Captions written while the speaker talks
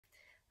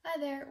Hi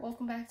there,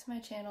 welcome back to my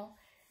channel.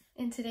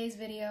 In today's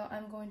video,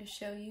 I'm going to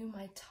show you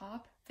my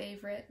top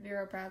favorite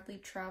Vera Bradley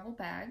travel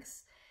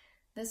bags.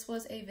 This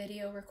was a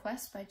video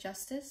request by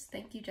Justice.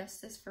 Thank you,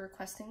 Justice, for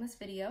requesting this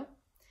video.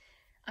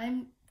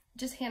 I'm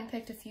just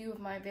handpicked a few of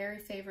my very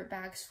favorite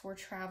bags for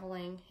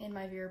traveling in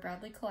my Vera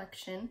Bradley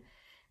collection.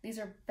 These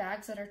are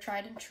bags that are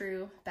tried and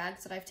true,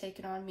 bags that I've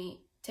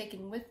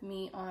taken with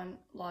me on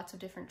lots of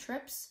different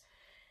trips.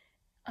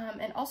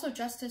 And also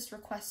Justice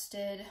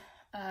requested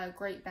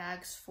great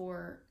bags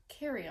for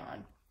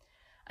carry-on.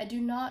 I do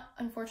not,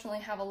 unfortunately,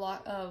 have a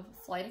lot of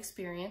flight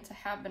experience. I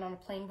have been on a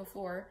plane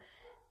before,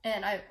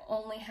 and I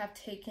only have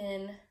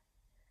taken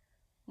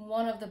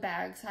one of the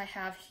bags I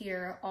have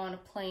here on a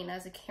plane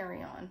as a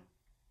carry-on,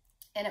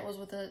 and it was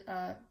with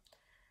a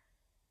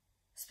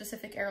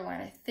specific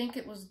airline. I think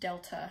it was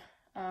Delta.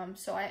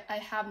 So I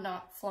have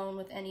not flown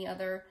with any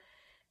other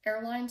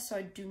airlines, so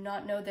I do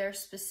not know their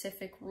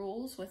specific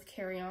rules with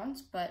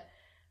carry-ons, but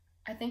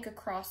I think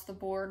across the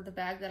board,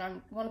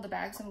 one of the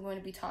bags I'm going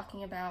to be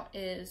talking about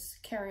is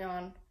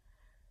carry-on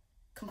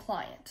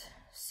compliant.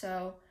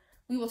 So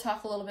we will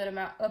talk a little bit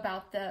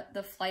about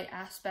the flight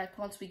aspect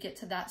once we get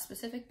to that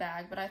specific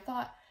bag, but I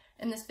thought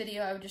in this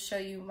video I would just show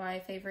you my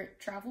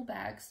favorite travel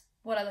bags,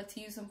 what I like to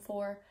use them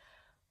for,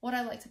 what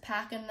I like to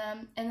pack in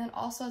them, and then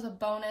also as a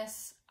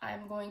bonus,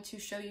 I'm going to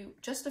show you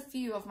just a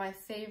few of my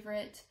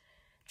favorite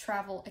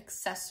travel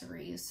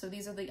accessories. So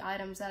these are the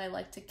items that I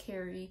like to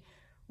carry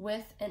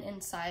with and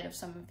inside of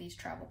some of these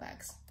travel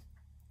bags.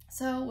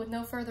 So with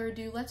no further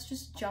ado, let's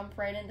just jump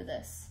right into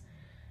this.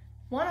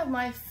 One of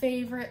my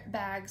favorite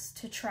bags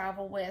to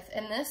travel with,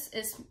 and this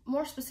is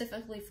more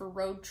specifically for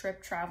road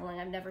trip traveling.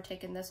 I've never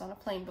taken this on a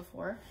plane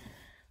before,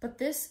 but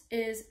this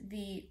is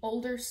the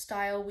older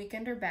style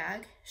weekender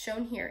bag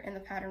shown here in the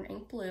pattern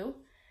ink blue.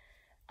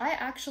 I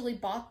actually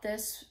bought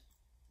this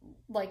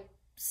like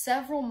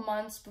several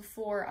months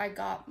before I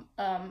got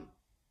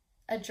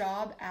a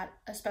job at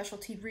a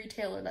specialty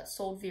retailer that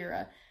sold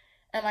Vera,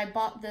 and I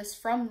bought this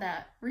from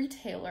that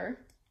retailer.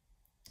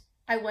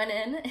 I went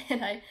in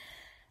and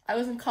I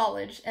was in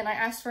college and I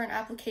asked for an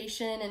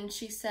application, and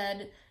she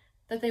said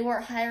that they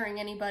weren't hiring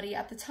anybody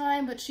at the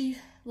time, but she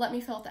let me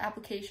fill out the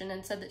application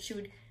and said that she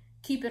would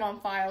keep it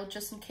on file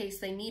just in case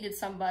they needed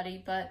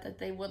somebody, but that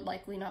they would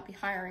likely not be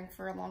hiring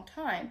for a long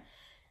time.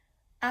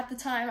 At the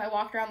time, I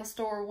walked around the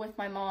store with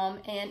my mom,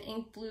 and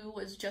Ink Blue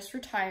was just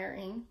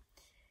retiring.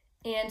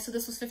 And so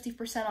this was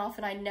 50% off,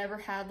 and I never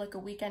had like a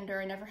weekender,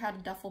 I never had a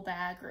duffel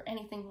bag or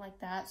anything like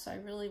that, so I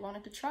really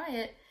wanted to try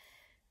it,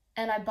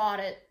 and I bought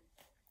it.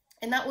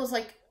 And that was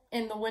like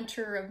in the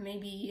winter of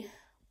maybe,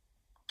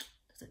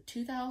 was it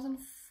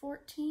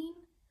 2014?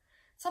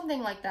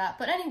 Something like that.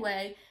 But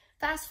anyway,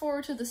 fast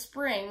forward to the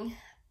spring,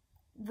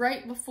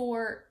 right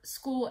before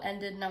school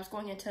ended and I was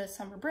going into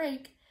summer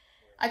break,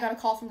 I got a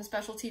call from the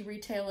specialty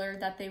retailer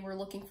that they were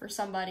looking for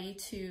somebody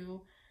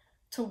to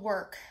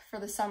work for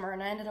the summer,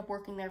 and I ended up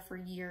working there for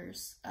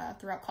years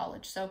throughout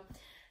college. So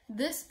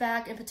this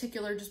bag in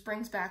particular just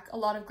brings back a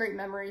lot of great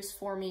memories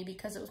for me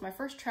because it was my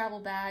first travel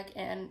bag,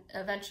 and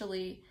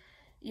eventually,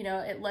 you know,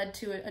 it led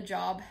to a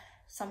job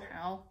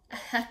somehow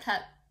at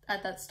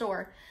that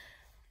store.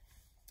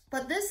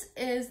 But this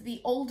is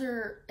the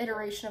older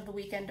iteration of the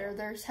weekender.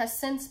 There has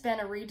since been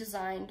a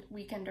redesigned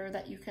weekender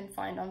that you can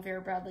find on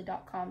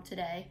verabradley.com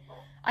today.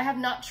 I have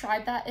not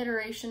tried that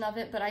iteration of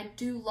it, but I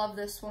do love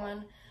this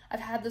one. I've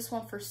had this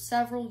one for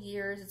several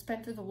years. It's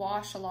been through the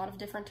wash a lot of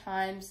different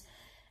times,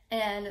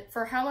 and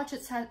for how much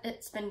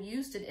it's been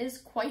used, it is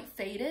quite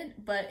faded,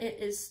 but it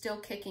is still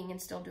kicking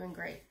and still doing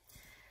great.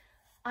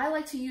 I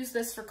like to use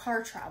this for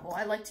car travel.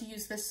 I like to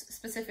use this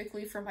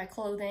specifically for my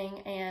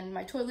clothing and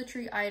my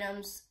toiletry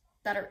items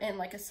that are in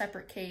like a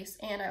separate case,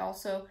 and I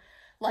also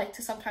like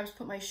to sometimes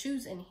put my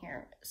shoes in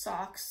here,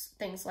 socks,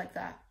 things like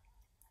that.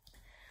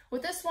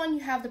 With this one, you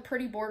have the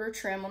pretty border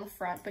trim on the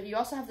front, but you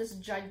also have this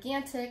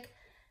gigantic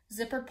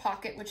zippered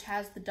pocket, which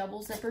has the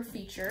double zipper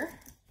feature,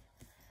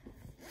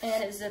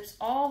 and it zips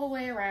all the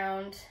way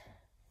around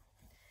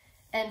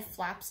and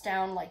flaps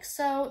down like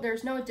so.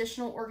 There's no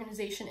additional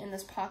organization in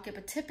this pocket,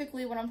 but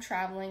typically when I'm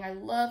traveling, I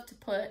love to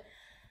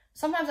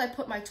sometimes I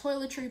put my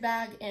toiletry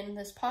bag in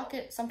this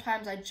pocket,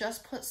 sometimes I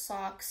just put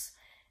socks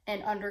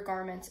and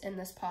undergarments in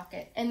this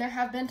pocket, and there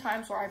have been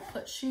times where I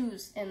put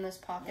shoes in this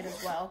pocket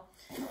as well.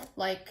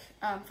 Like,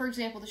 for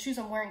example, the shoes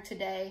I'm wearing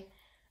today,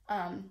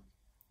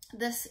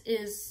 this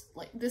is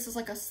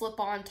like a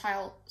slip-on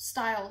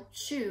style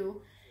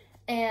shoe,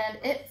 and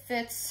it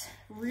fits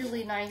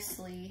really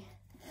nicely.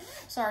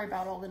 Sorry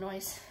about all the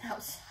noise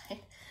outside.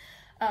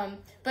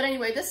 But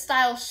anyway, this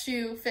style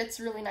shoe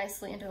fits really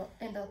nicely into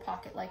the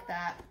pocket like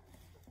that.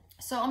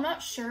 So I'm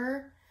not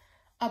sure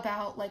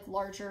about like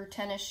larger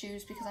tennis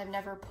shoes because I've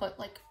never put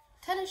like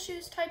tennis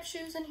shoes type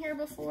shoes in here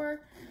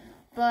before,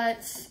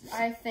 but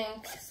I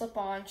think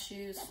slip-on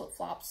shoes,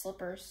 flip-flops,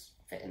 slippers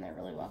fit in there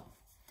really well.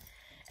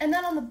 And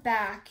then on the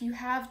back, you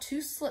have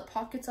two slip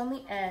pockets on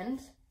the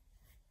end,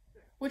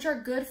 which are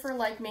good for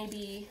like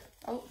maybe,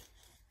 oh,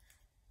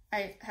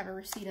 I have a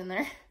receipt in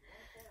there.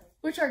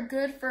 which are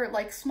good for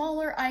like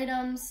smaller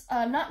items,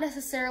 not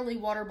necessarily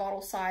water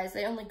bottle size.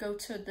 They only go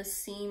to the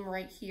seam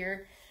right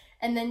here.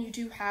 And then you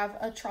do have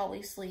a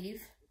trolley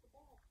sleeve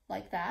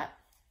like that.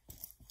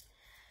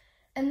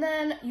 And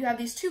then you have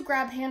these two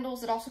grab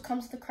handles. It also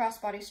comes with a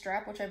crossbody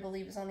strap, which I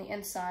believe is on the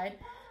inside.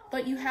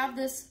 But you have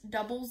this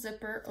double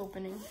zipper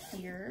opening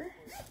here,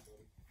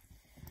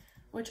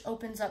 which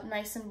opens up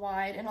nice and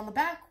wide. And on the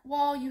back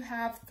wall, you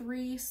have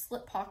 3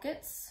 slip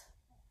pockets.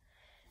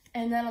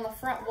 And then on the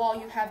front wall,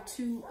 you have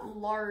 2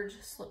 large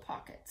slip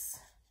pockets.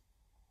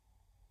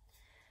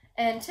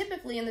 And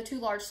typically in the 2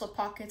 large slip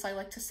pockets, I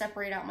like to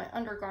separate out my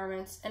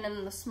undergarments. And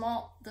in the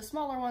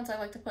smaller ones, I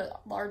like to put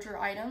larger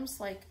items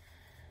like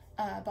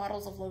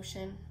bottles of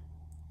lotion,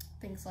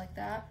 things like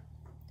that.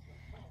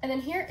 And then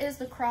here is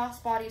the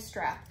crossbody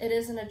strap. It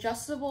is an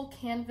adjustable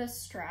canvas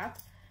strap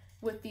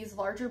with these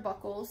larger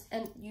buckles.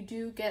 And you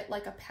do get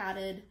like a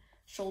padded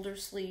shoulder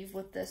sleeve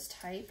with this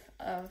type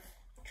of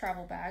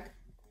travel bag.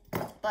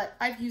 But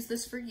I've used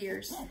this for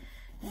years.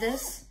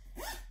 This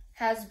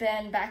has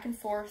been back and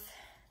forth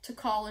to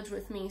college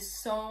with me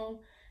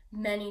so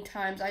many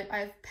times.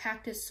 I've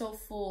packed it so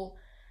full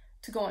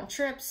to go on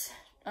trips,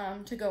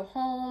 to go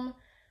home,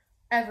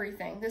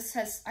 everything.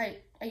 I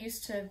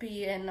used to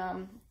be in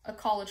a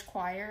college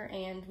choir,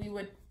 and we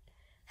would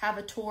have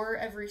a tour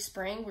every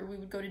spring where we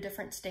would go to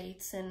different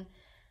states and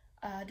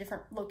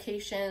different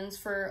locations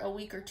for a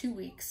week or 2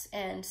 weeks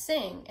and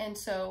sing. And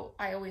so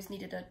I always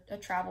needed a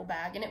travel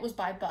bag, and it was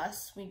by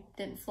bus. We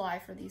didn't fly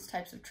for these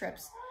types of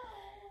trips.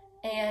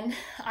 And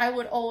I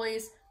would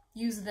always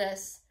use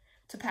this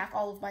to pack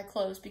all of my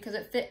clothes because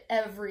it fit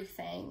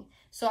everything.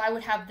 So I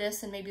would have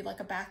this and maybe like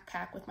a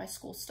backpack with my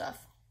school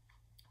stuff.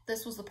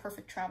 This was the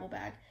perfect travel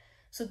bag.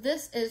 So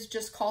this is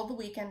just called the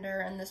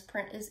Weekender, and this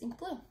print is ink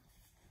blue.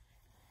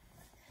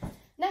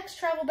 Next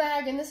travel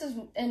bag, and this is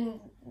in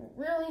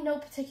really no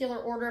particular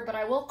order, but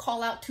I will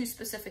call out 2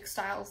 specific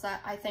styles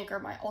that I think are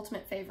my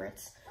ultimate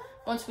favorites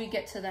once we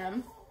get to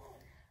them.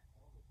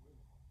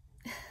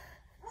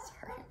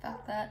 Sorry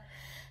about that.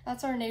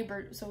 That's our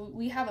neighbor. So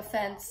we have a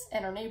fence,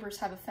 and our neighbors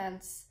have a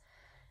fence,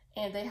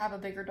 and they have a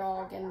bigger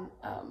dog, and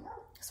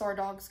so our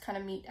dogs kind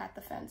of meet at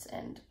the fence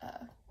and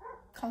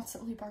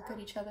constantly bark at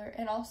each other.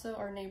 And also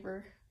our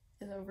neighbor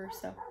is over,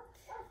 so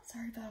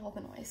sorry about all the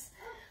noise.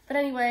 But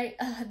anyway,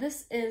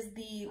 this is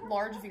the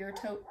large Vera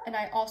tote, and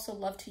I also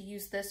love to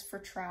use this for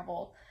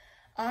travel.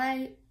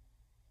 I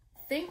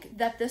think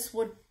that this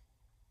would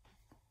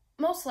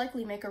most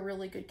likely make a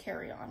really good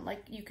carry-on.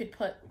 Like, you could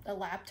put a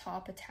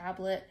laptop, a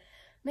tablet,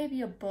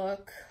 maybe a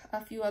book,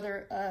 a few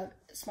other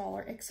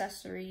smaller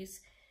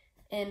accessories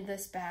in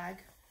this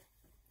bag.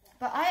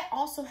 But I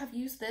also have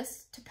used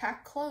this to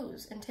pack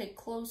clothes and take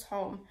clothes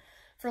home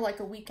for like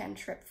a weekend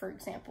trip, for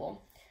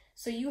example.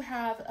 So you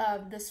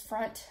have this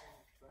front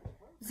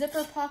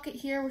zipper pocket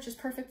here, which is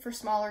perfect for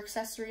smaller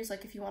accessories,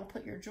 like if you want to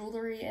put your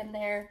jewelry in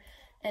there,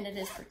 and it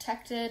is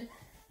protected.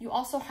 You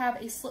also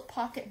have a slip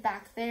pocket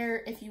back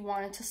there if you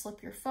wanted to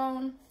slip your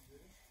phone.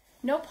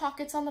 No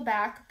pockets on the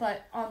back,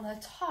 but on the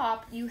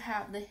top you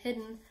have the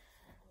hidden,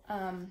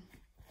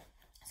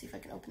 see if I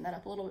can open that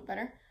up a little bit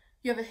better.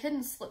 You have a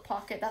hidden slip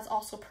pocket that's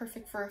also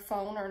perfect for a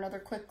phone or another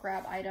quick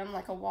grab item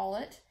like a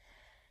wallet.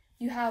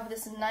 You have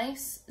this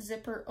nice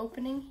zipper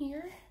opening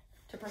here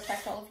to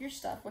protect all of your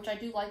stuff, which I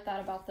do like that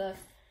about the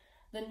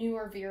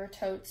newer Vera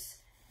totes.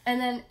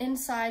 And then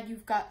inside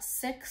you've got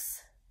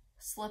 6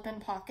 slip-in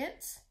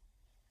pockets.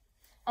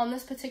 On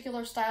this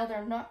particular style,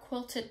 they're not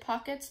quilted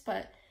pockets,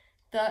 but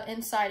the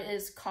inside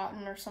is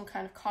cotton or some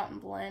kind of cotton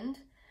blend.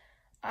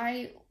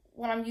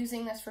 When I'm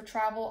using this for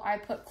travel, I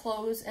put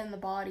clothes in the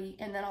body,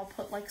 and then I'll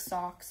put like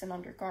socks and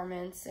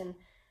undergarments and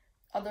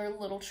other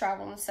little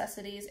travel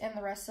necessities in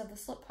the rest of the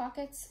slip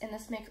pockets, and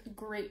this makes a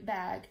great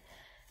bag.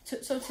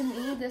 So to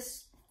me,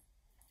 this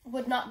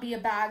would not be a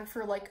bag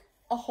for like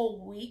a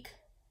whole week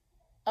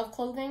of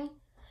clothing,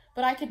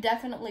 but I could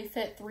definitely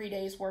fit 3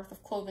 days worth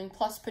of clothing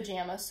plus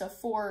pajamas, so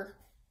 4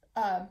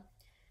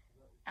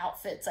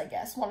 outfits, I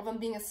guess, one of them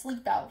being a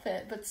sleep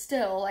outfit, but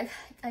still, like,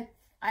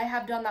 I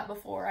have done that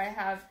before. I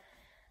have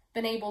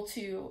been able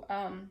to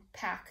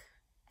pack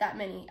that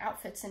many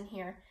outfits in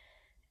here.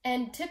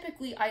 And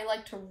typically I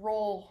like to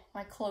roll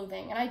my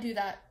clothing, and I do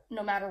that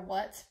no matter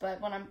what,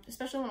 but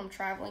especially when I'm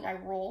traveling, I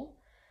roll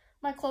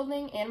my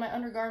clothing and my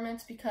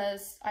undergarments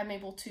because I'm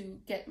able to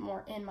get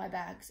more in my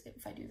bags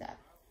if I do that.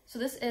 So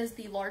this is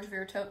the large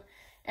Vera tote,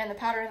 and the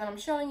pattern that I'm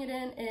showing it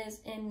in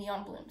is in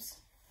neon blooms.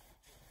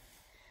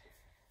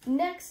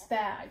 Next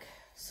bag.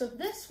 So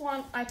this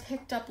one I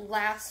picked up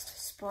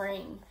last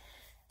spring.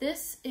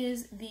 This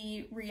is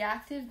the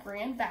Reactive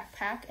Grand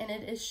Backpack, and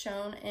it is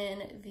shown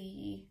in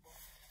the,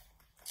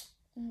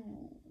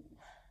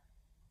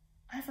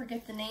 I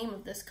forget the name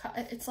of this.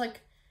 It's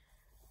like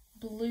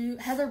blue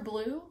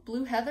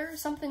heather,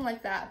 something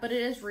like that, but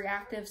it is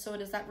reactive, so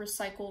it is that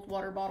recycled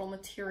water bottle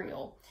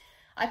material.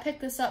 I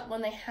picked this up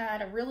when they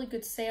had a really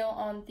good sale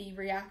on the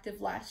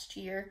Reactive last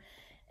year,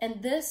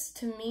 and this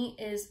to me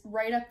is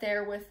right up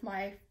there with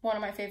one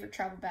of my favorite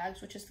travel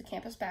bags, which is the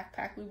campus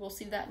backpack. We will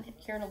see that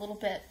here in a little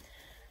bit.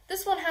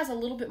 This one has a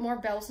little bit more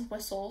bells and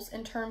whistles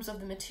in terms of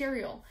the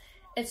material.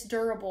 It's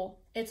durable,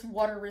 it's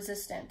water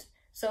resistant.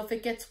 So if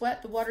it gets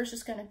wet, the water's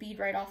just gonna bead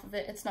right off of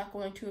it. It's not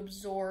going to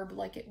absorb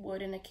like it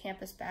would in a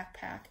campus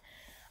backpack.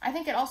 I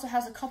think it also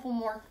has a couple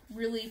more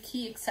really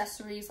key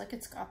accessories, like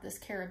it's got this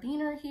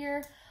carabiner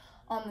here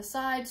on the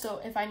side, so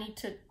if I need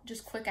to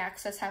just quick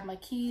access, have my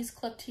keys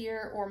clipped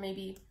here, or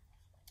maybe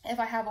if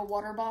I have a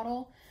water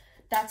bottle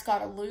that's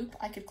got a loop,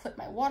 I could clip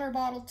my water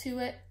bottle to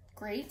it.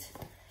 Great.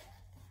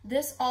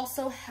 This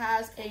also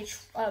has a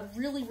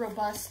really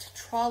robust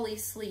trolley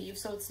sleeve,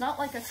 so it's not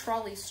like a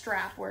trolley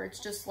strap where it's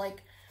just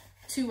like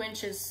 2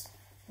 inches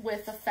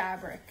with the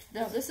fabric.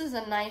 No, this is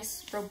a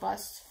nice,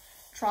 robust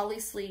trolley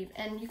sleeve,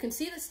 and you can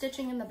see the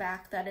stitching in the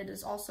back that it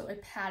is also a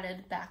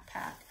padded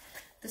backpack.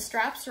 The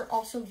straps are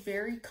also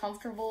very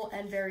comfortable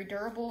and very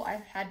durable.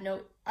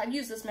 I've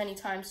used this many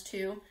times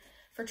too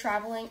for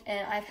traveling,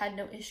 and I've had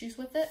no issues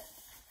with it.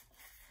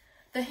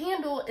 The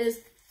handle is,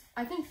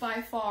 I think,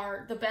 by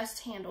far the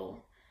best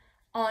handle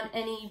on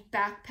any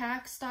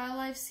backpack style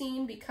I've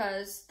seen,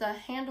 because the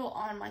handle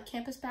on my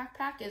campus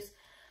backpack is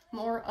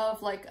more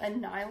of like a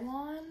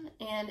nylon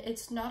and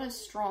it's not as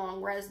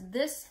strong, whereas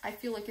this, I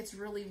feel like it's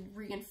really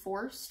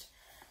reinforced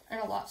and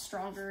a lot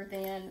stronger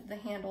than the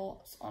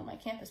handles on my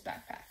campus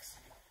backpacks.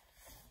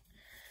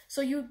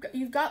 So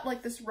you've got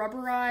like this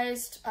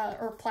rubberized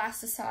or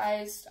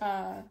plasticized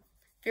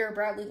Vera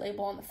Bradley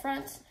label on the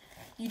front.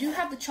 You do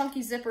have the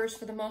chunky zippers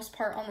for the most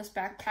part on this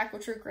backpack,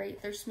 which are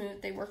great. They're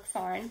smooth, they work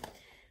fine.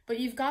 But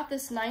you've got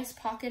this nice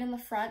pocket in the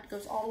front,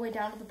 goes all the way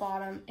down to the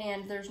bottom,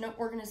 and there's no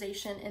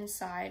organization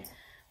inside.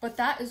 But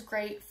that is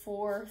great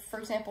for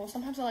example,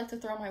 sometimes I like to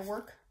throw my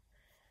work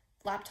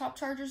laptop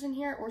chargers in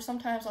here, or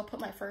sometimes I'll put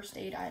my first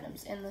aid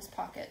items in this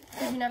pocket,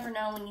 because you never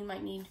know when you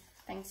might need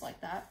things like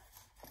that.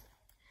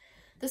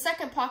 The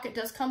second pocket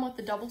does come with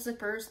the double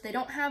zippers.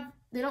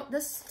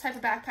 This type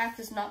of backpack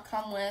does not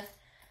come with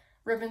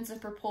ribbon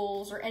zipper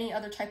pulls or any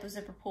other type of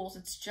zipper pulls.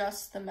 It's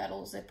just the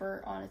metal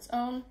zipper on its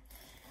own.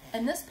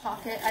 And this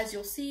pocket, as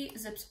you'll see,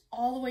 zips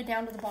all the way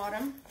down to the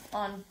bottom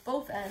on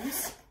both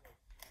ends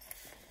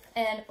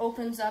and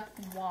opens up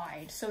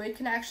wide. So it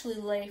can actually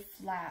lay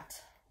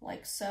flat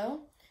like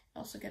so.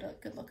 Also get a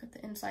good look at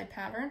the inside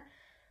pattern.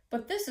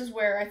 But this is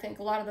where I think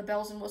a lot of the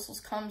bells and whistles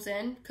comes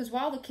in, because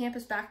while the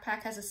campus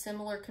backpack has a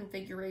similar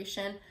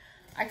configuration,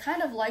 I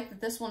kind of like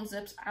that this one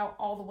zips out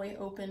all the way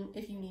open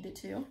if you need it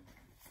to.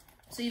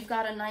 So you've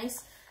got a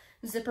nice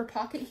zipper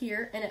pocket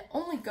here, and it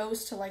only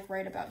goes to like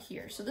right about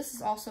here. So this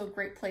is also a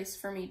great place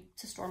for me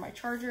to store my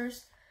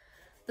chargers.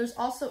 There's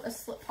also a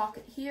slip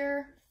pocket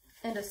here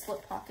and a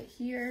slip pocket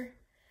here.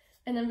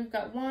 And then we've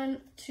got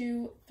 1,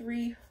 2,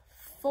 3,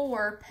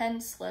 4 pen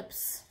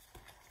slips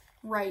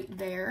right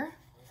there.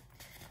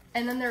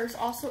 And then there's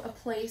also a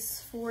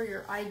place for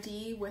your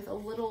ID with a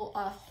little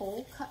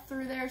hole cut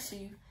through there, so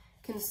you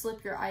can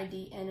slip your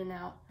ID in and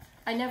out.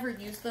 I never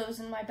use those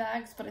in my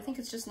bags, but I think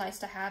it's just nice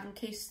to have in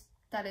case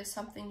that is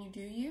something you do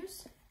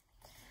use.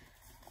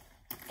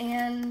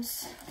 And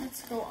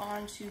let's go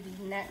on to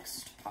the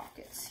next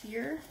pockets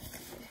here.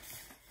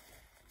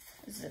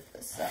 Zip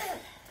this up.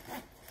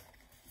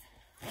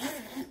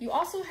 You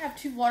also have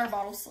 2 water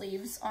bottle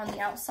sleeves on the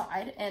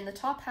outside, and the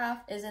top half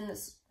is in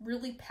this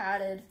really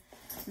padded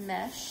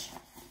mesh.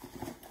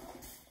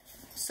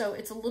 So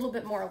it's a little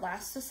bit more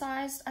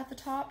elasticized at the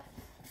top,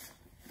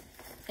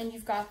 and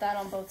you've got that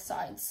on both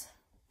sides.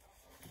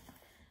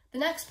 The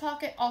next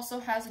pocket also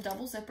has a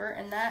double zipper,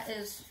 and that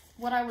is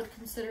what I would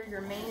consider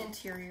your main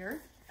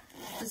interior.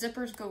 The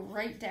zippers go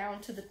right down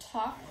to the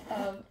top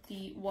of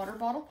the water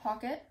bottle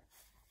pocket.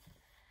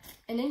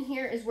 And in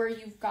here is where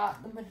you've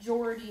got the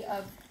majority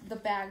of the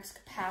bag's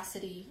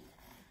capacity.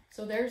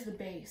 So there's the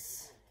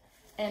base,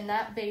 and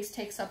that base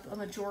takes up a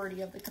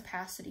majority of the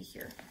capacity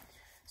here.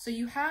 So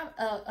you have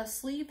a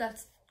sleeve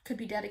that could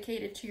be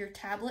dedicated to your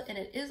tablet, and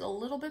it is a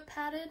little bit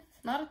padded,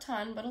 not a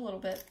ton, but a little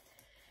bit.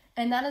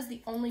 And that is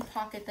the only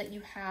pocket that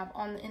you have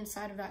on the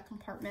inside of that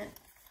compartment.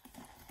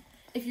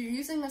 If you're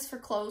using this for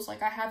clothes,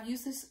 like I have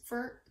used this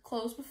for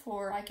clothes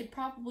before, I could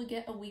probably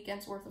get a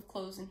weekend's worth of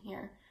clothes in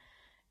here.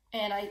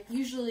 And I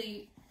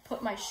usually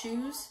put my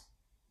shoes,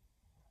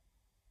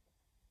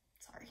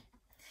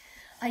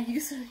 I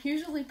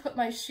usually put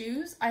my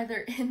shoes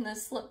either in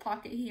this slip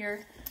pocket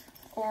here,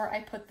 or I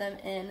put them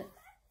in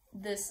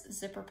this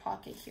zipper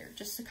pocket here,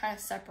 just to kind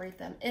of separate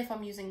them if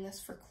I'm using this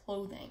for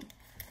clothing.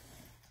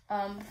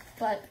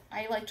 But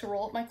I like to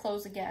roll up my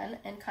clothes again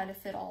and kind of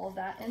fit all of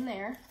that in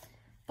there.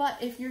 But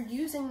if you're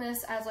using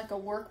this as like a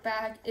work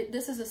bag,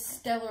 this is a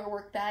stellar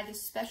work bag,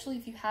 especially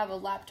if you have a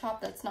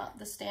laptop that's not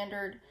the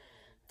standard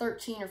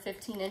 13 or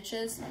 15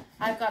 inches.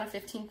 I've got a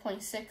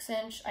 15.6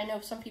 inch. I know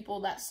some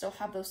people that still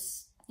have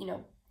those,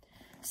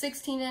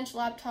 16-inch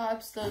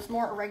laptops, those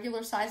more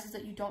irregular sizes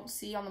that you don't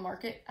see on the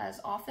market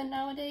as often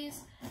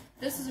nowadays.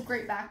 This is a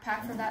great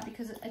backpack for that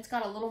because it's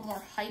got a little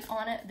more height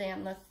on it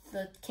than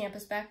the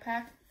campus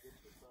backpack.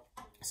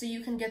 So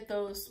you can get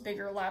those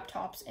bigger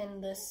laptops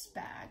in this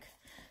bag.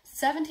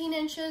 17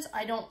 inches,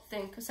 I don't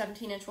think a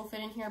 17 inch will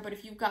fit in here, but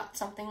if you've got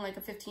something like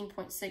a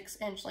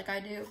 15.6 inch like I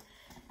do,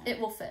 it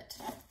will fit.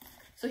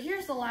 So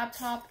here's the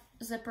laptop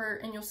zipper,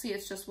 and you'll see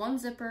it's just one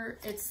zipper.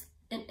 It's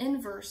an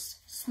inverse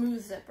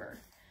smooth zipper.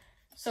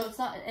 So it's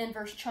not an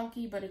inverse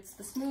chunky, but it's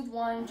the smooth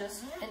one,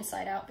 just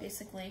inside out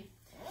basically.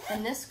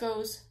 And this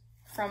goes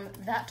from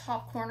that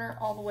top corner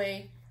all the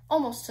way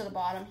almost to the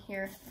bottom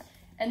here.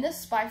 And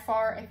this by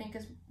far, I think,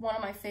 is one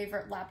of my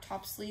favorite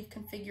laptop sleeve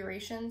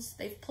configurations.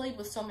 They've played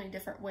with so many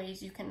different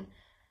ways you can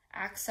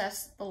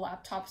access the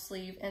laptop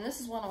sleeve, and this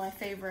is one of my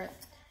favorite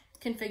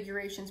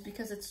configurations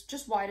because it's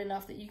just wide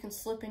enough that you can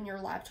slip in your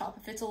laptop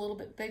if it's a little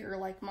bit bigger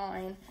like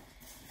mine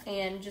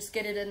and just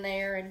get it in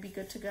there and be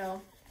good to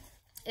go.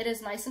 It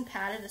is nice and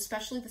padded,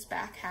 especially this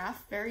back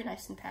half, very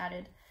nice and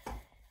padded.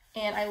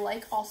 And I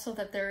like also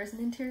that there is an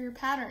interior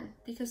pattern,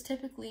 because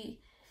typically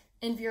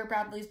in Vera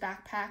Bradley's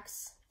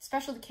backpacks,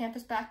 especially the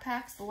campus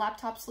backpacks, the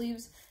laptop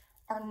sleeves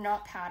are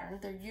not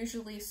patterned. They're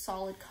usually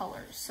solid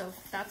colors, so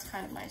that's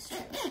kind of nice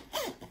too.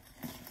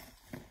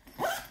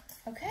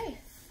 Okay,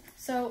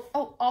 so,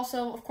 oh,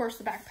 also, of course,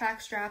 the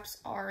backpack straps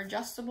are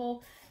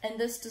adjustable, and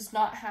this does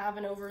not have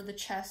an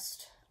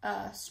over-the-chest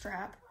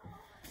strap.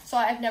 So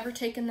I've never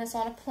taken this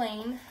on a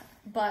plane,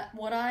 but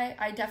would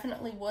I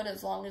definitely would,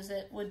 as long as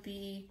it would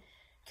be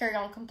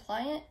carry-on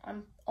compliant.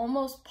 I'm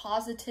almost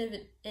positive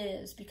it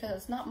is, because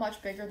it's not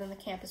much bigger than the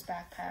campus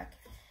backpack.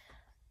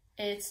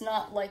 It's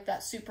not like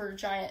that super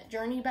giant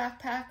Journey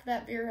backpack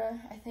that Vera,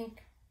 I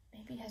think,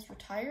 maybe has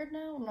retired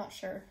now, I'm not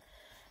sure.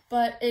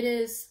 But it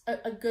is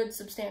a good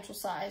substantial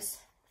size.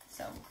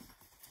 So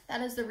that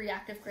is the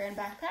Reactive Grand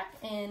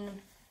backpack in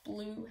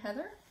blue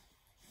heather.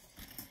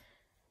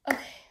 Okay,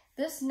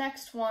 this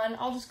next one,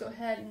 I'll just go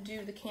ahead and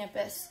do the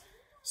campus.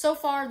 So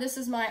far, this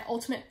is my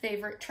ultimate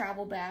favorite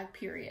travel bag,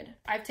 period.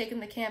 I've taken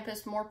the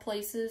campus more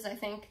places, I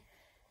think,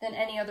 than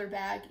any other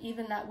bag,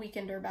 even that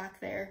weekender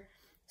back there.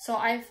 So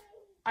I've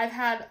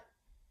had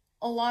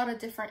a lot of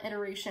different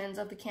iterations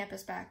of the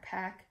campus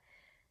backpack.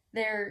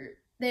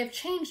 They have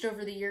changed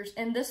over the years,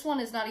 and this one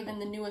is not even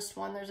the newest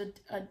one. There's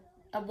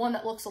a one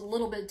that looks a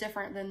little bit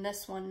different than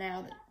this one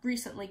now that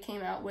recently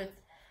came out with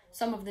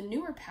some of the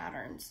newer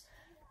patterns.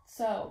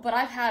 So, but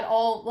I've had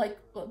all, like,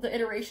 the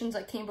iterations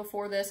that came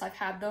before this. I've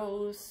had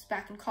those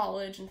back in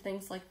college and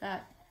things like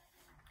that.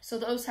 So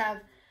those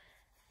have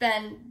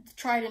been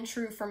tried and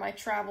true for my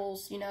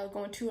travels, you know,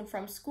 going to and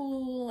from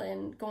school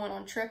and going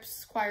on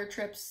trips, choir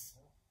trips,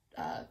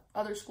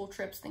 other school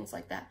trips, things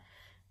like that.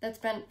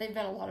 They've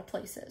been a lot of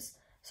places.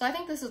 So I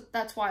think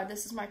that's why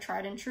this is my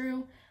tried and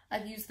true.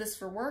 I've used this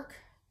for work,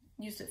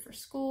 used it for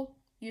school,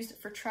 used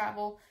it for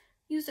travel,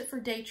 used it for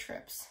day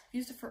trips,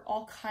 used it for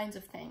all kinds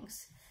of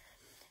things.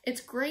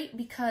 It's great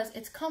because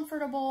it's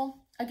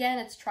comfortable. Again,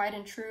 it's tried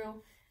and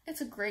true.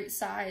 It's a great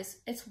size.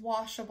 It's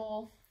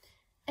washable.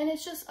 And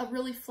it's just a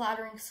really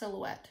flattering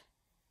silhouette.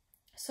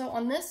 So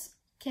on this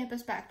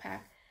campus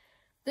backpack,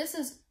 this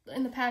is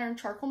in the pattern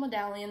Charcoal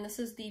Medallion. This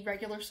is the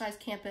regular size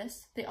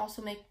campus. They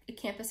also make a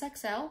Campus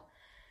XL,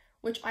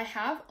 which I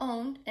have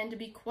owned, and to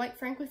be quite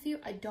frank with you,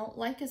 I don't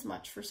like as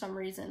much for some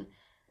reason.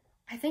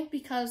 I think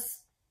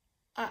because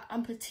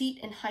I'm petite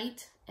in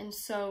height, and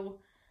so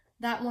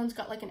that one's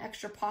got like an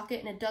extra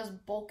pocket, and it does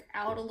bulk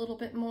out a little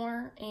bit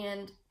more.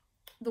 And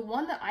the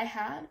one that I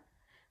had,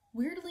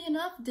 weirdly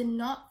enough, did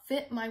not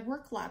fit my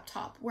work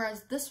laptop,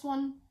 whereas this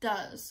one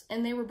does.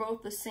 And they were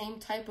both the same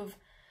type of,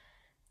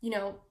 you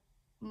know,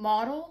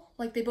 model.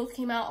 Like, they both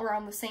came out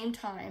around the same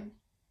time,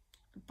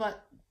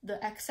 but the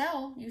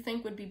XL you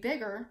think would be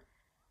bigger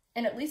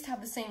and at least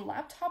have the same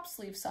laptop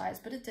sleeve size,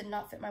 but it did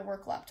not fit my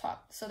work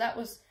laptop. So that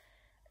was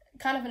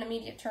kind of an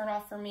immediate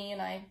turnoff for me,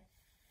 and I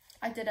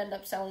did end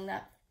up selling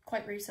that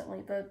quite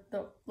recently,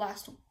 the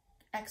last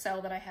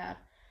XL that I had.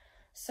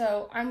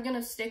 So I'm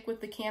gonna stick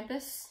with the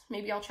campus.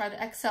 Maybe I'll try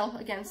the XL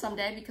again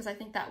someday, because I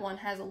think that one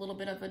has a little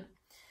bit of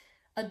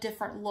a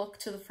different look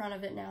to the front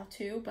of it now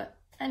too. But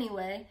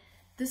anyway,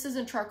 this is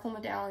a Charcoal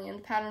Medallion.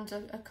 The pattern's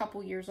a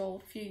couple years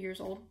old, a few years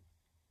old.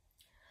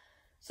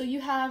 So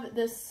you have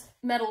this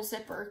metal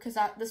zipper, because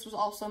this was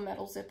also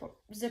metal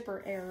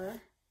zipper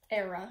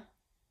era.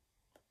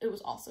 It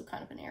was also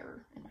kind of an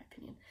error, in my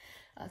opinion,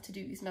 to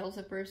do these metal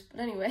zippers.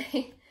 But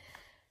anyway,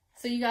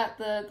 so you got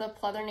the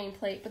pleather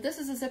nameplate, but this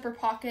is a zipper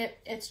pocket.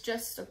 It's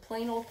just a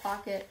plain old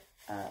pocket.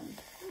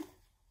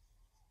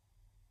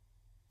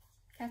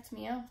 Cat's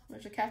meow.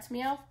 There's a cat's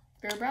meow.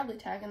 Vera Bradley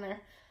tag in there.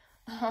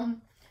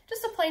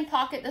 Just a plain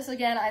pocket. This,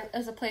 again,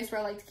 is a place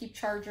where I like to keep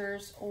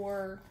chargers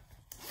or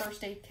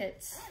first aid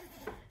kits.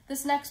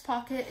 This next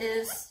pocket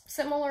is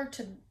similar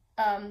to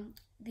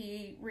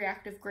the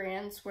Reactive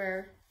Grands,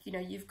 where, you know,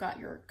 you've got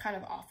your kind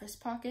of office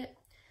pocket.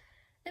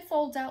 It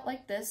folds out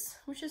like this,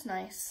 which is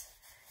nice.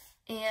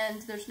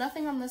 And there's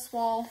nothing on this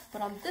wall,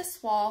 but on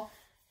this wall,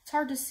 it's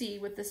hard to see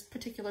with this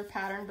particular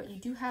pattern, but you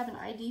do have an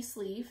ID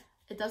sleeve.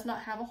 It does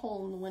not have a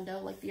hole in the window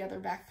like the other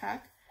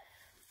backpack.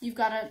 You've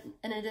got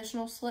an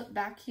additional slip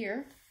back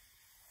here.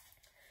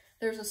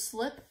 There's a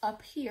slip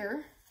up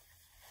here.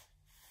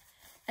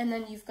 And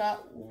then you've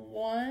got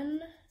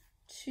 1,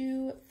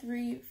 2,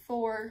 3,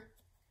 4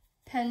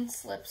 pen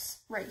slips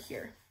right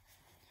here.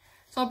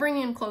 So I'll bring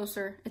you in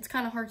closer. It's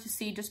kind of hard to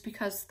see just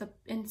because the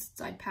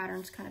inside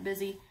pattern's kind of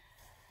busy,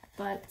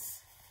 but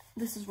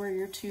this is where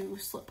your two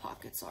slip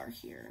pockets are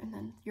here, and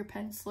then your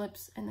pen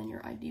slips, and then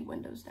your ID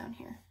windows down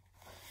here.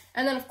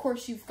 And then of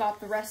course you've got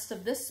the rest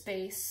of this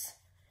space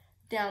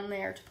down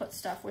there to put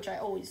stuff, which I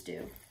always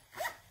do.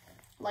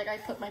 Like I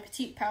put my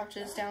petite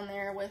pouches down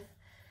there with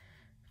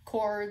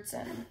cords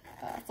and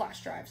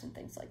flash drives and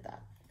things like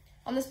that.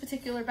 On this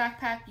particular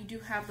backpack, you do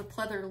have the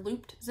pleather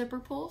looped zipper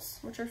pulls,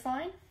 which are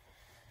fine.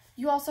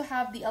 You also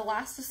have the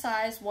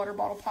elasticized water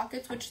bottle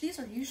pockets, which these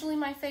are usually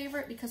my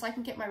favorite because I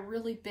can get my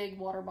really big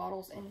water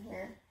bottles in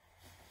here.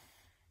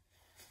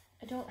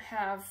 I don't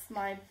have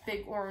my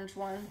big orange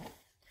one,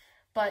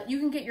 but you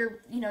can get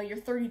your, your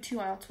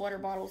 32-ounce water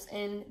bottles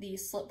in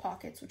these slip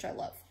pockets, which I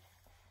love.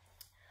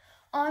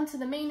 On to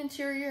the main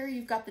interior,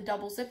 you've got the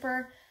double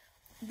zipper.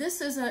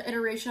 This is an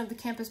iteration of the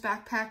campus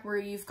backpack where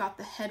you've got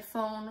the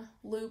headphone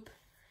loop,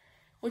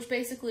 which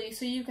basically,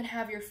 so you can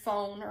have your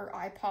phone or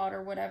iPod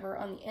or whatever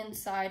on the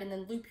inside and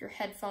then loop your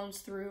headphones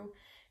through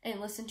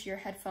and listen to your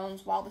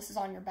headphones while this is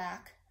on your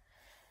back.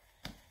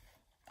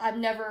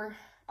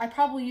 I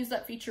probably used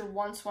that feature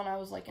once when I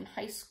was like in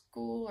high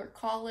school or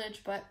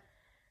college, but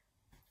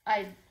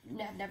I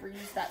have never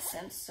used that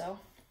since, so.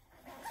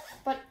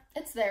 But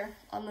it's there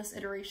on this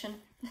iteration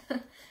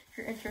if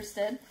you're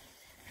interested.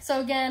 So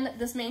again,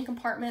 this main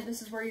compartment,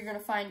 this is where you're going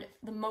to find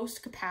the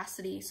most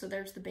capacity. So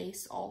there's the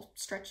base all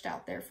stretched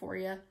out there for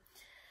you.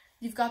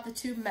 You've got the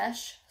two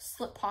mesh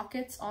slip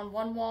pockets on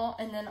one wall,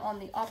 and then on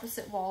the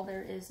opposite wall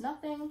there is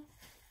nothing.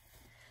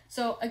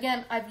 So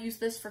again, I've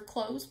used this for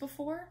clothes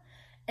before,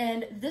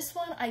 and this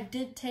one I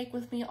did take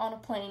with me on a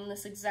plane,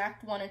 this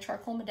exact one, a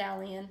charcoal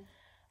medallion.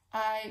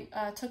 I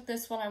took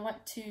this when I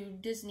went to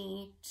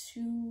Disney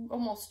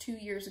almost 2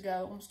 years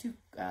ago, almost 2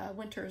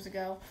 winters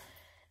ago.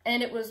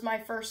 And it was my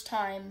first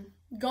time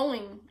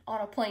going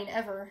on a plane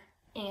ever,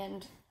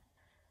 and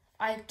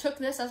I took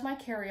this as my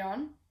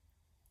carry-on.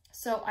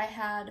 So I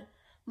had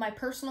my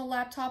personal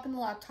laptop in the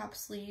laptop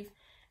sleeve,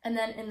 and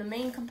then in the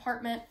main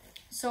compartment,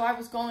 so I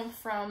was going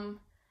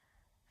from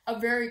a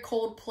very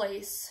cold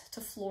place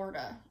to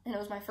Florida, and it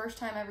was my first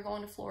time ever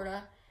going to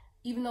Florida.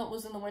 Even though it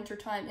was in the winter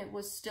time, it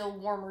was still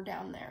warmer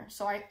down there.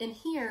 So in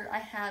here, I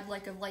had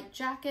like a light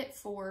jacket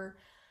for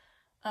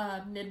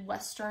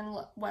Midwestern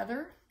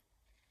weather.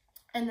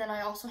 And then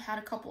I also had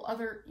a couple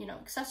other,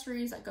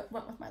 accessories that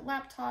went with my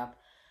laptop.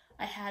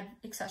 I had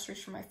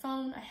accessories for my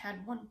phone. I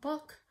had one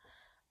book.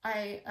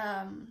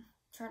 Trying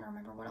to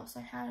remember what else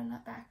I had in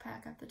that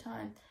backpack at the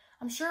time.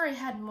 I'm sure I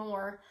had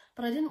more,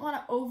 but I didn't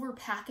want to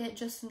overpack it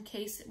just in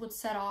case it would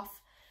set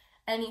off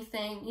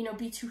anything,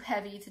 be too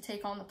heavy to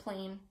take on the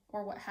plane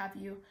or what have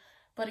you.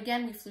 But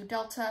again, we flew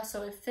Delta,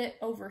 so it fit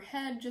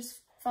overhead just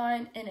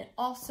fine, and it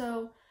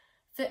also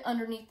fit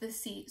underneath the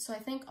seat. So I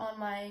think on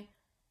my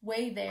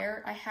way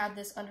there, I had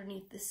this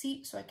underneath the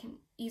seat so I can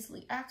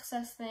easily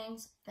access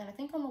things. And I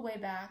think on the way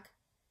back,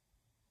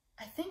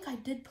 I think I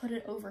did put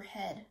it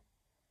overhead.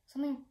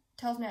 Something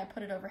tells me I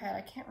put it overhead.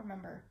 I can't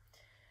remember.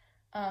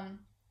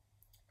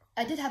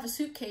 I did have a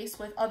suitcase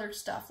with other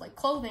stuff like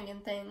clothing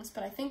and things,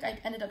 but I think I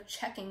ended up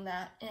checking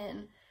that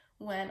in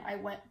when I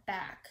went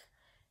back.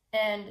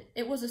 And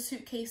it was a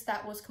suitcase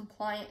that was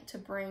compliant to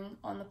bring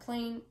on the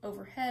plane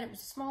overhead. It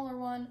was a smaller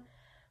one.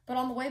 But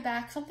on the way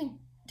back, something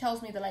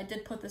tells me that I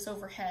did put this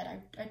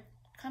overhead. I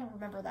kind of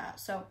remember that.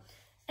 So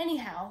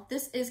anyhow,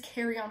 this is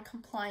carry-on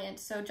compliant.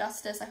 So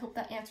Justice, I hope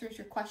that answers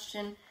your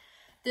question.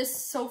 This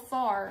so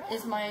far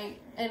is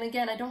and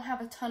again, I don't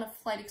have a ton of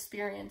flight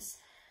experience,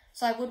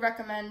 so I would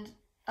recommend,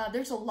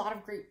 there's a lot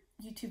of great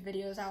YouTube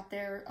videos out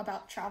there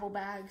about travel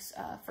bags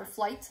for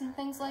flights and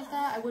things like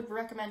that. I would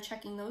recommend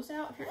checking those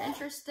out if you're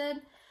interested.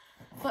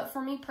 But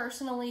for me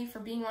personally, for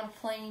being on a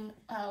plane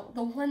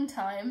the one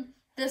time,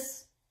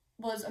 this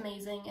was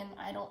amazing, and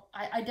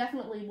I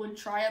definitely would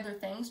try other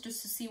things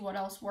just to see what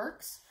else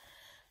works,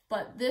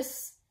 but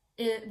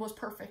it was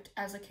perfect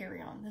as a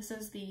carry-on. This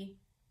is the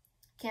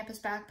campus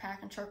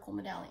backpack and charcoal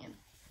medallion.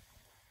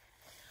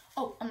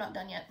 Oh, I'm not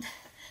done yet.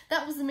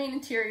 That was the main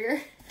interior.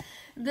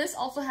 This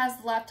also has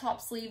the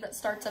laptop sleeve that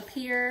starts up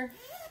here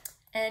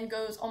and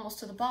goes almost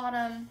to the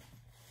bottom.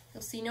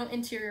 You'll see no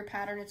interior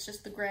pattern, it's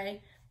just the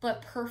gray,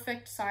 but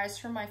perfect size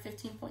for my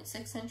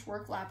 15.6-inch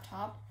work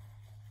laptop.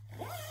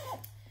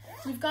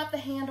 We've got the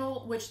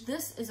handle, which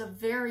this is a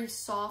very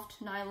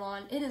soft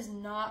nylon. It is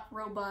not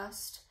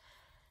robust.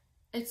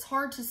 It's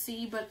hard to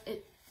see, but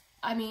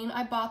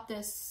I bought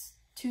this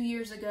 2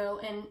 years ago,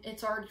 and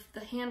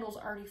the handle's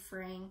already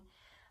fraying.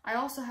 I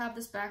also have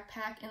this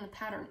backpack in the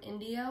pattern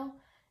Indio,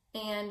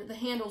 and the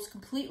handle's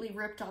completely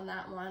ripped on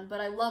that one, but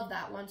I love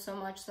that one so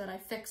much that I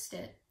fixed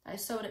it. I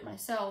sewed it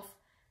myself.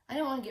 I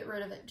didn't want to get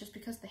rid of it just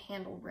because the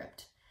handle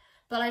ripped.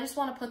 But I just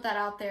want to put that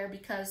out there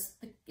because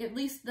at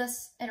least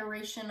this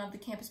iteration of the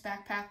campus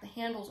backpack, the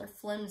handles are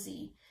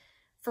flimsy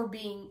for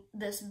being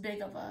this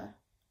big of a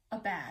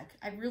bag.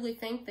 I really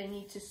think they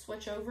need to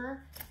switch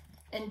over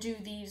and do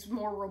these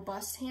more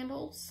robust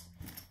handles,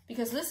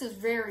 because this is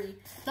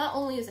not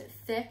only is it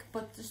thick,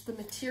 but just the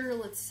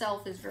material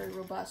itself is very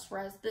robust,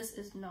 whereas this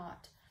is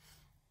not.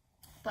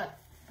 But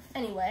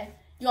anyway,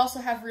 you also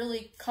have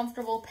really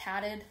comfortable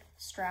padded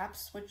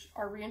straps, which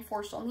are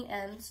reinforced on the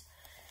ends.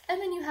 And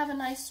then you have a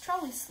nice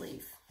trolley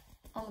sleeve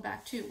on the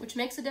back too, which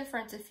makes a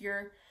difference if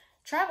you're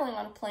traveling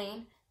on a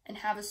plane and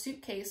have a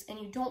suitcase and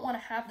you don't want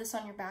to have this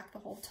on your back the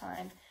whole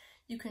time.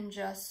 You can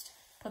just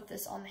put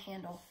this on the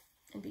handle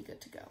and be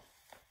good to go.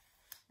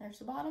 There's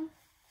the bottom.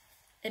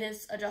 It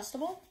is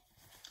adjustable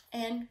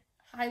and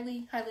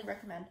highly, highly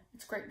recommend.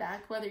 It's a great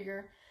bag, whether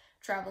you're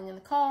traveling in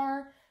the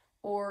car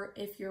or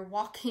if you're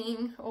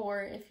walking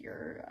or if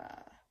you're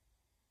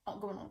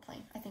going on a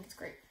plane. I think it's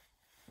great.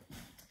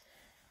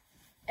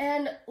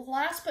 And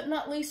last but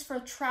not least for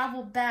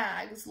travel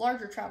bags,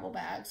 larger travel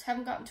bags,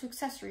 haven't gotten to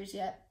accessories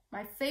yet.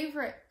 My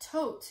favorite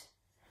tote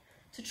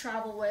to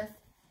travel with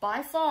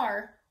by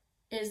far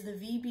is the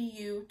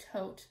VBU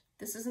tote.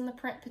 This is in the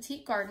print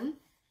Petite Garden.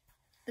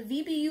 The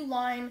VBU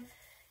line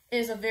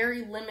is a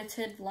very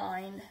limited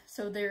line.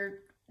 So they're,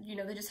 you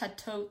know, they just had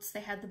totes.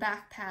 They had the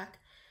backpack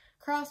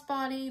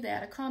crossbody, they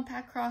had a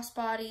compact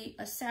crossbody,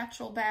 a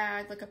satchel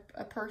bag, like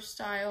a purse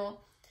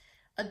style,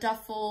 a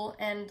duffel,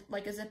 and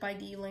like a zip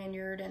ID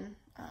lanyard, and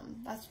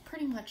that's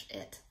pretty much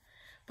it.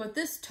 But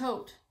this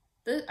tote,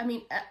 I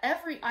mean,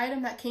 every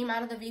item that came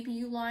out of the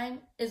VBU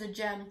line is a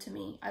gem to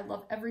me. I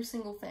love every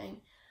single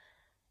thing.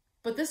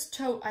 But this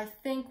tote, I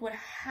think, would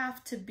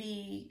have to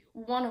be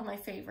one of my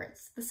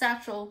favorites. The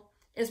satchel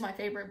is my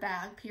favorite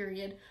bag,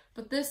 period.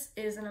 But this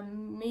is an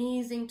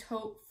amazing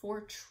tote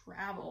for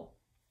travel.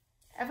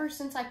 Ever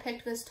since I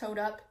picked this tote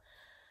up,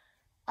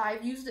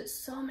 I've used it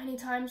so many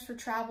times for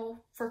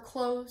travel, for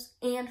clothes,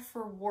 and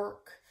for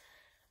work.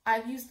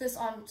 I've used this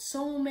on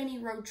so many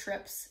road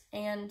trips,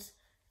 and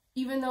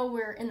even though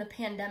we're in the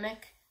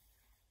pandemic,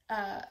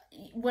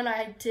 when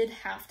I did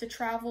have to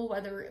travel,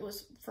 whether it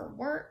was for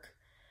work,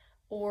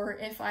 or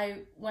if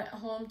I went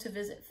home to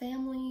visit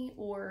family,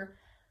 or,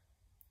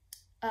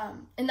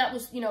 and that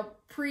was, you know,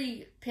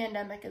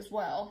 pre-pandemic as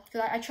well,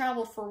 because I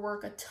traveled for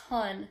work a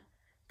ton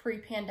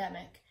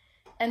pre-pandemic.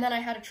 And then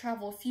I had to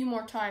travel a few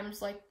more times,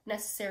 like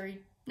necessary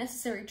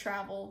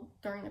travel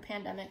during the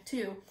pandemic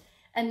too.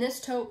 And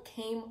this tote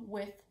came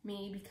with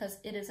me because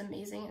it is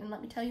amazing, and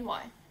let me tell you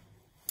why.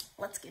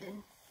 Let's get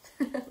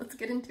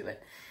into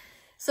it.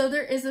 So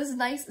there is this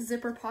nice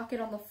zipper pocket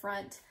on the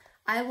front.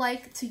 I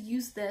like to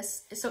use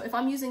this. So if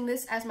I'm using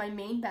this as my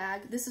main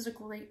bag, this is a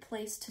great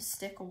place to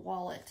stick a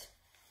wallet.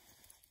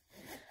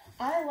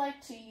 I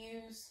like to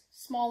use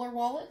smaller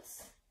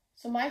wallets.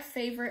 So my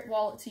favorite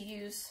wallet to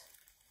use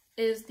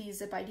is the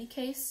zip ID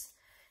case.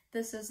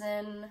 This is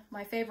in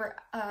my favorite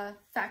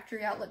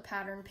factory outlet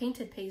pattern,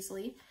 painted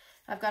paisley.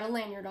 I've got a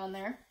lanyard on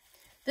there.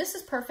 This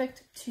is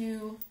perfect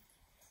to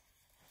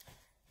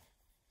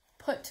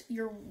put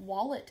your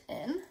wallet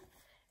in,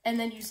 and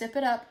then you zip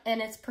it up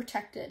and it's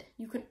protected.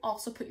 You can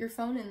also put your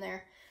phone in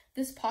there.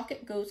 This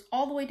pocket goes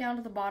all the way down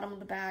to the bottom of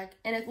the bag,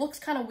 and it looks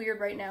kind of weird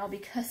right now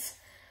because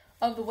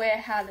of the way I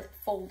have it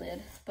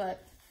folded,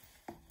 but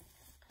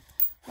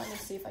let me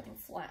see if I can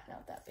flatten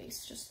out that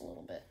base just a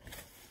little bit.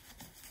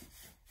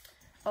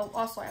 Oh,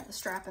 also I have the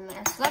strap in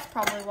there, so that's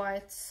probably why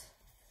it's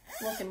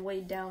looking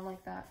weighed down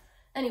like that.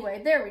 Anyway,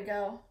 there we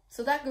go.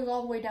 So that goes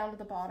all the way down to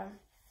the bottom,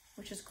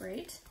 which is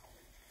great.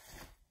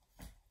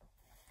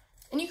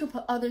 And you can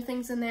put other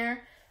things in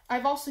there.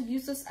 I've also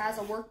used this as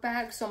a work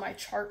bag, so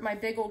my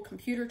big old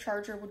computer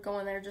charger would go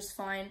in there just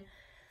fine.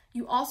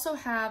 You also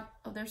have,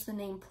 oh, there's the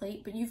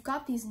nameplate, but you've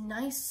got these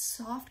nice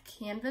soft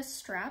canvas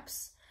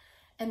straps.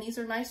 And these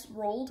are nice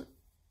rolled,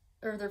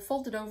 or they're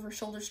folded over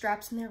shoulder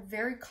straps, and they're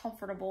very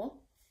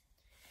comfortable.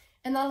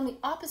 And then on the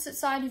opposite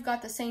side, you've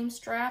got the same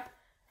strap,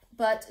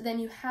 but then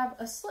you have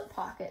a slip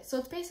pocket. So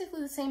it's basically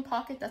the same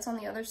pocket that's on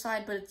the other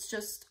side, but it's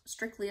just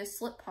strictly a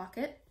slip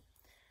pocket.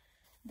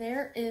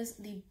 There is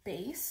the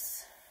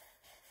base.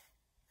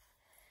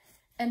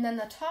 And then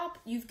the top,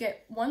 you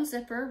get one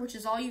zipper, which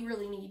is all you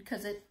really need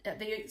because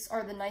these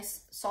are the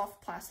nice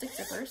soft plastic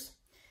zippers.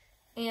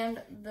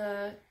 And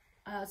the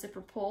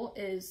zipper pull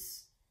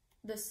is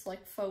this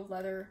like faux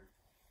leather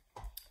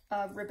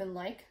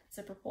ribbon-like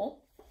zipper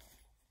pull.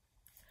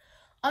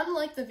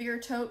 Unlike the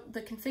Vera tote,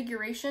 the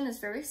configuration is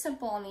very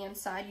simple on the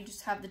inside. You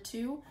just have the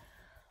two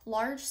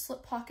large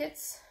slip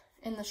pockets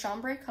in the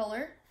chambray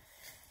color,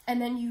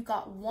 and then you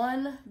got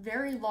one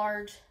very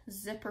large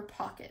zipper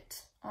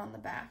pocket on the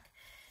back.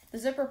 The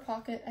zipper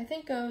pocket, I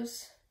think,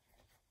 goes,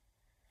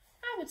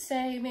 I would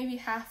say, maybe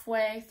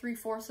halfway,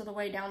 3/4 of the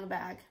way down the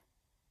bag.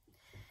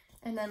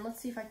 And then let's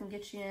see if I can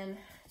get you in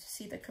to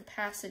see the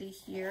capacity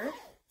here.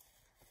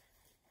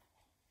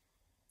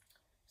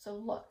 So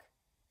look,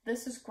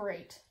 this is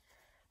great.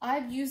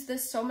 I've used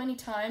this so many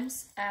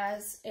times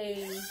as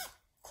a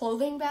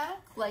clothing bag.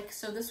 Like,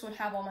 so this would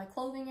have all my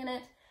clothing in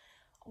it.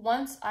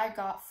 Once I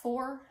got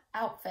 4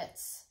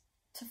 outfits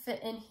to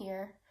fit in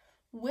here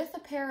with a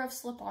pair of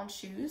slip-on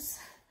shoes,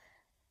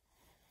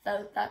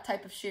 that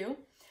type of shoe,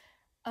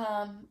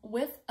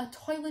 with a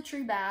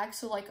toiletry bag,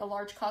 so like a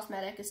large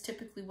cosmetic is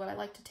typically what I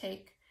like to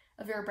take,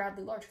 a Vera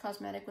Bradley large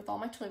cosmetic with all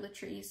my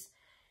toiletries.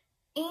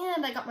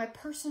 And I got my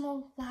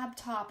personal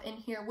laptop in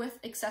here with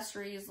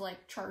accessories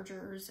like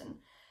chargers and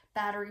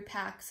battery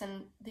packs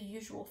and the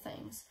usual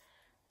things.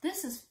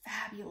 This is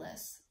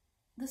fabulous.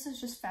 This is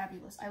just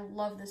fabulous. I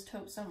love this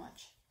tote so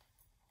much.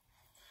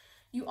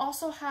 You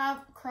also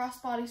have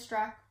crossbody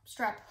strap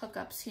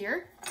hookups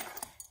here.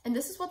 And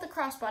this is what the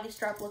crossbody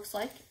strap looks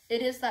like.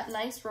 It is that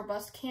nice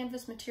robust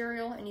canvas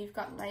material, and you've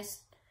got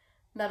nice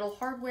metal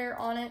hardware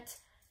on it.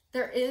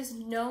 There is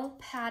no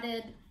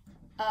padded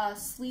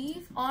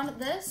sleeve on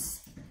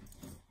this.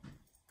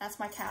 That's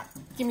my cat.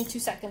 Give me 2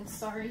 seconds,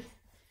 sorry.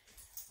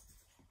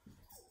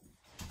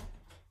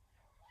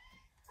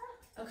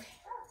 Okay.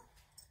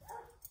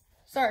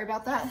 Sorry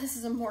about that. This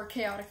is a more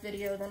chaotic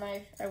video than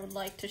I would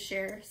like to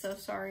share, so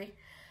sorry.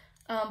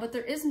 But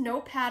there is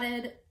no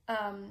padded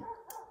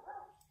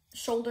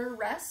shoulder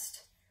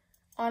rest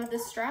on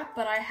this strap,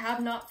 but I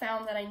have not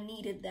found that I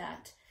needed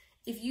that.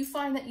 If you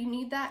find that you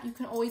need that, you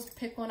can always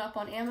pick one up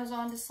on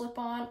Amazon to slip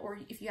on, or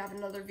if you have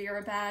another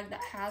Vera bag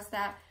that has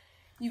that,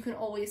 you can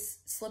always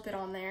slip it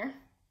on there.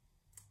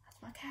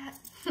 That's my cat.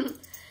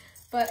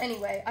 But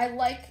anyway, I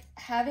like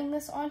having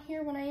this on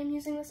here when I am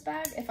using this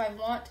bag. If I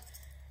want,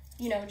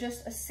 you know,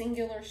 just a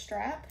singular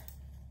strap.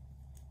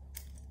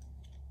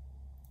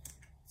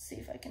 Let's see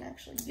if I can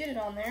actually get it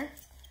on there.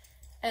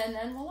 And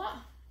then voila.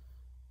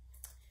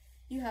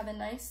 You have a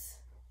nice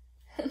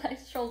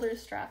shoulder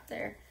strap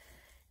there.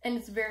 And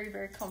it's very,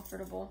 very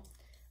comfortable.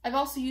 I've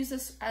also used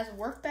this as a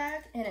work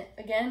bag, and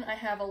again, I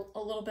have a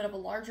little bit of a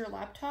larger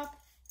laptop.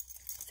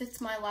 Fits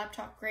my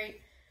laptop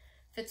great,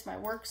 fits my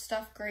work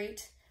stuff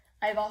great.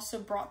 I've also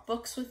brought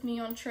books with me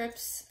on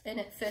trips, and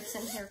it fits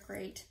in here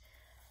great.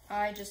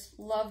 I just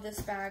love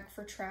this bag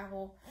for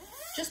travel.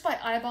 Just by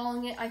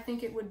eyeballing it, I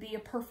think it would be a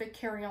perfect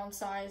carry-on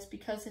size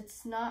because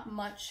it's not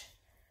much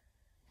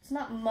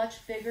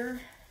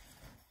bigger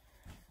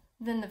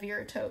than the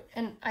Vera tote.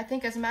 And I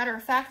think, as a matter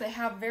of fact, they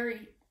have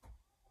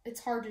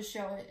it's hard to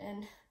show it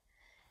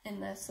in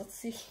this. Let's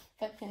see if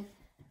I can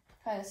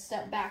kind of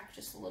step back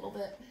just a little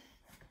bit.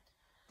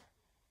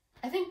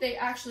 I think they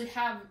actually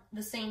have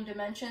the same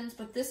dimensions,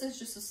 but this is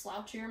just a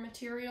slouchier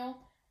material,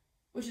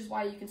 which is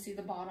why you can see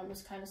the bottom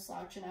is kind of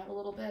slouching out a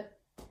little bit.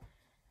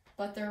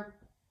 But they're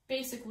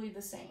basically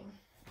the same.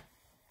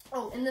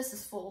 Oh, and this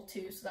is full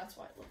too, so that's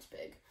why it looks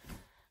big.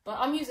 But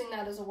I'm using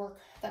that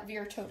that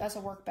Vera tote as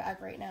a work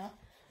bag right now.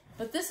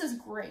 But this is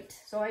great.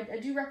 So I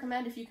do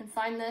recommend, if you can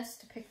find this,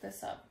 to pick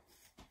this up.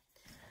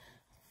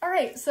 All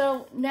right,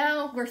 so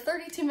now we're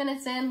 32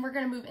 minutes in. We're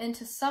going to move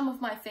into some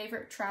of my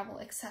favorite travel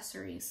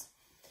accessories.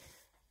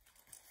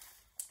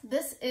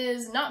 This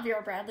is not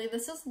Vera Bradley.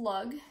 This is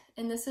Lug,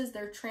 and this is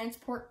their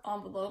transport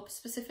envelope,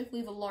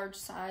 specifically the large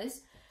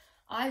size.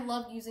 I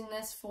love using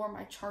this for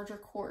my charger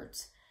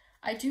cords.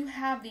 I do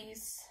have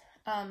these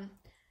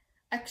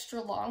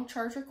extra long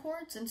charger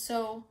cords, and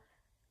so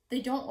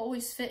they don't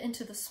always fit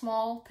into the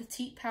small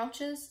petite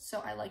pouches,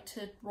 so I like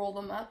to roll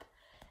them up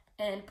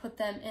and put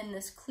them in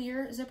this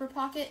clear zipper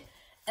pocket.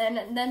 And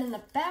then in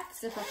the back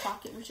zipper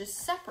pocket, which is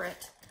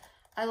separate,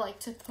 I like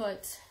to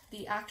put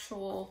the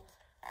actual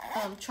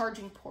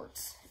charging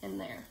ports in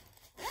there.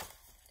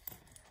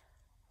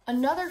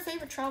 Another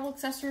favorite travel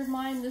accessory of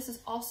mine, this is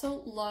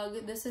also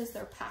Lug. This is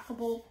their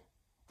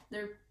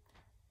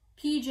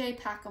PJ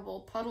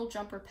packable, puddle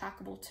jumper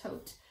packable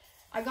tote.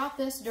 I got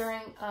this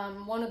during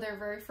one of their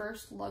very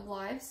first Lug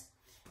lives.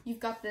 You've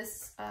got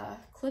this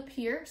clip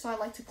here, so I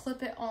like to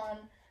clip it on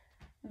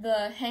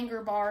the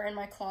hanger bar in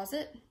my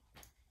closet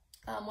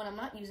when I'm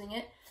not using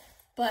it.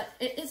 But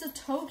it is a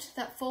tote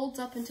that folds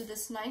up into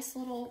this nice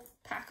little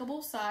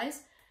packable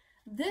size.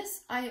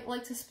 This I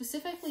like to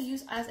specifically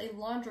use as a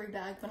laundry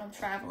bag when I'm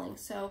traveling.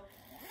 So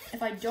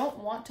if I don't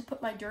want to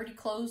put my dirty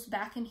clothes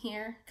back in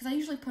here, because I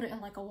usually put it in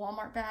like a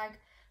Walmart bag.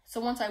 So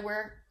once I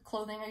wear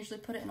clothing, I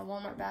usually put it in a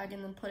Walmart bag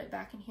and then put it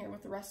back in here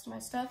with the rest of my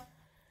stuff.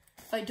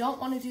 If I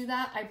don't want to do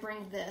that, I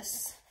bring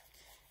this.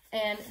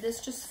 And this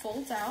just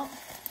folds out.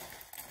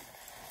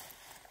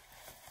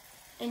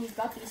 And you've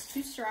got these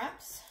two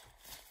straps.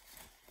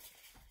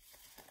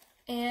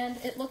 And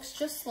it looks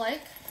just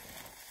like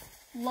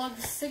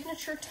Lug's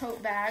signature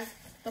tote bag,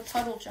 the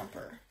puddle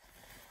jumper.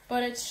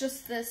 But it's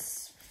just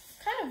this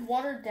kind of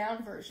watered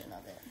down version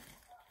of it.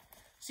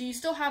 So you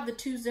still have the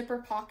two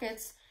zipper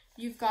pockets.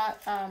 You've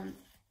got,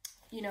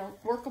 you know,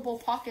 workable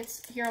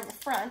pockets here on the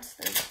front.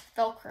 There's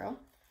Velcro.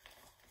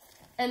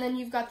 And then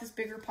you've got this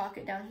bigger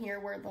pocket down here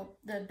where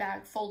the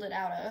bag folded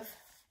out of.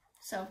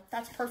 So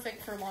that's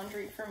perfect for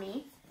laundry for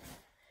me.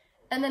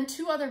 And then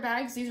two other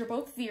bags. These are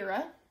both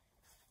Vera.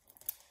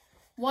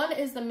 One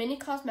is the mini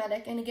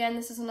cosmetic. And again,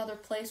 this is another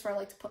place where I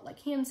like to put like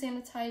hand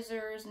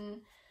sanitizers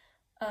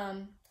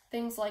and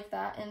things like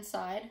that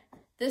inside.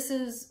 This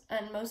is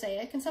a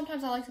mosaic. And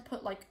sometimes I like to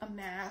put like a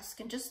mask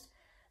and just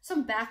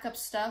some backup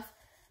stuff.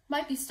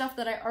 Might be stuff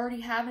that I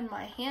already have in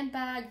my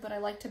handbag, but I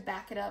like to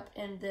back it up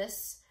in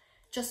this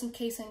just in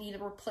case I need a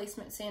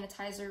replacement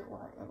sanitizer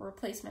or a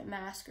replacement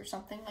mask or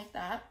something like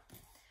that.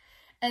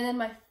 And then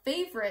my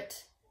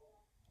favorite,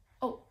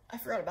 oh, I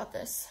forgot about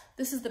this.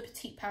 This is the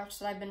petite pouch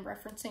that I've been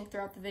referencing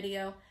throughout the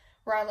video,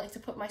 where I like to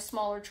put my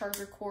smaller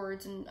charger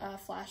cords and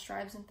flash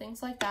drives and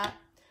things like that.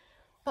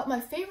 But my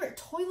favorite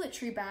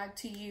toiletry bag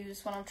to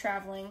use when I'm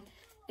traveling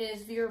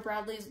is Vera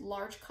Bradley's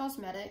Large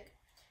Cosmetic.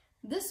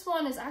 This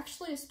one is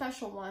actually a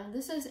special one.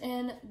 This is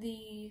in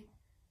the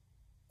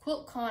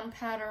Quilt Con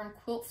pattern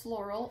Quilt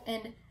Floral,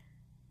 and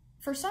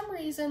for some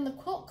reason the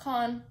Quilt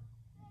Con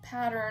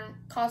pattern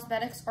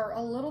cosmetics are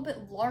a little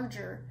bit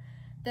larger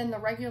than the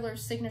regular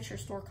Signature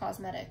Store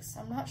cosmetics.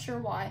 I'm not sure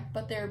why,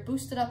 but they're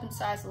boosted up in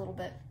size a little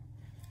bit.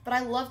 But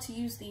I love to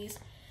use these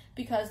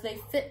because they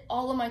fit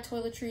all of my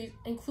toiletries,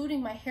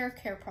 including my hair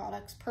care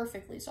products,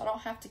 perfectly, so I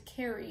don't have to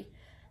carry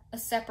a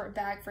separate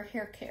bag for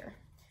hair care.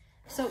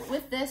 So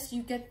with this,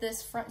 you get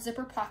this front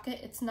zipper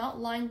pocket. It's not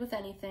lined with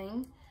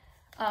anything,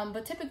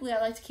 but typically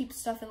I like to keep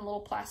stuff in little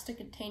plastic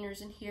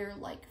containers in here,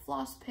 like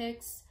floss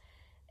picks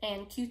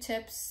and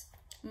Q-tips,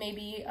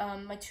 maybe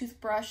my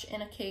toothbrush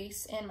in a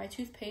case, and my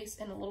toothpaste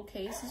in a little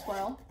case as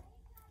well.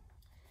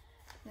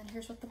 And then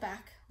here's what the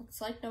back looks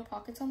like, no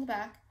pockets on the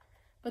back.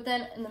 But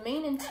then in the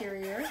main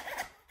interior,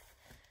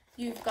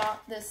 you've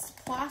got this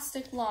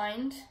plastic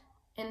lined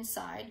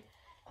inside,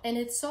 and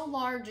it's so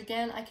large,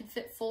 again, I can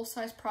fit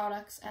full-size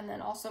products and then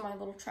also my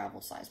little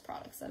travel size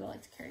products that I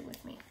like to carry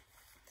with me.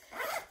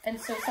 And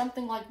so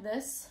something like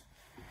this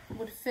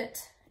would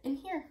fit in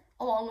here,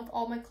 along with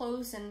all my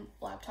clothes and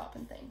laptop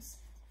and things.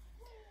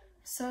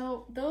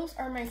 So those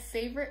are my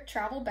favorite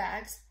travel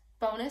bags,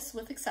 bonus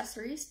with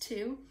accessories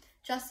too.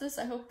 Justice,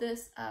 I hope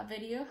this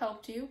video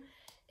helped you.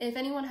 If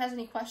anyone has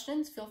any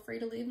questions, feel free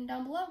to leave them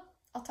down below.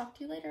 I'll talk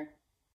to you later.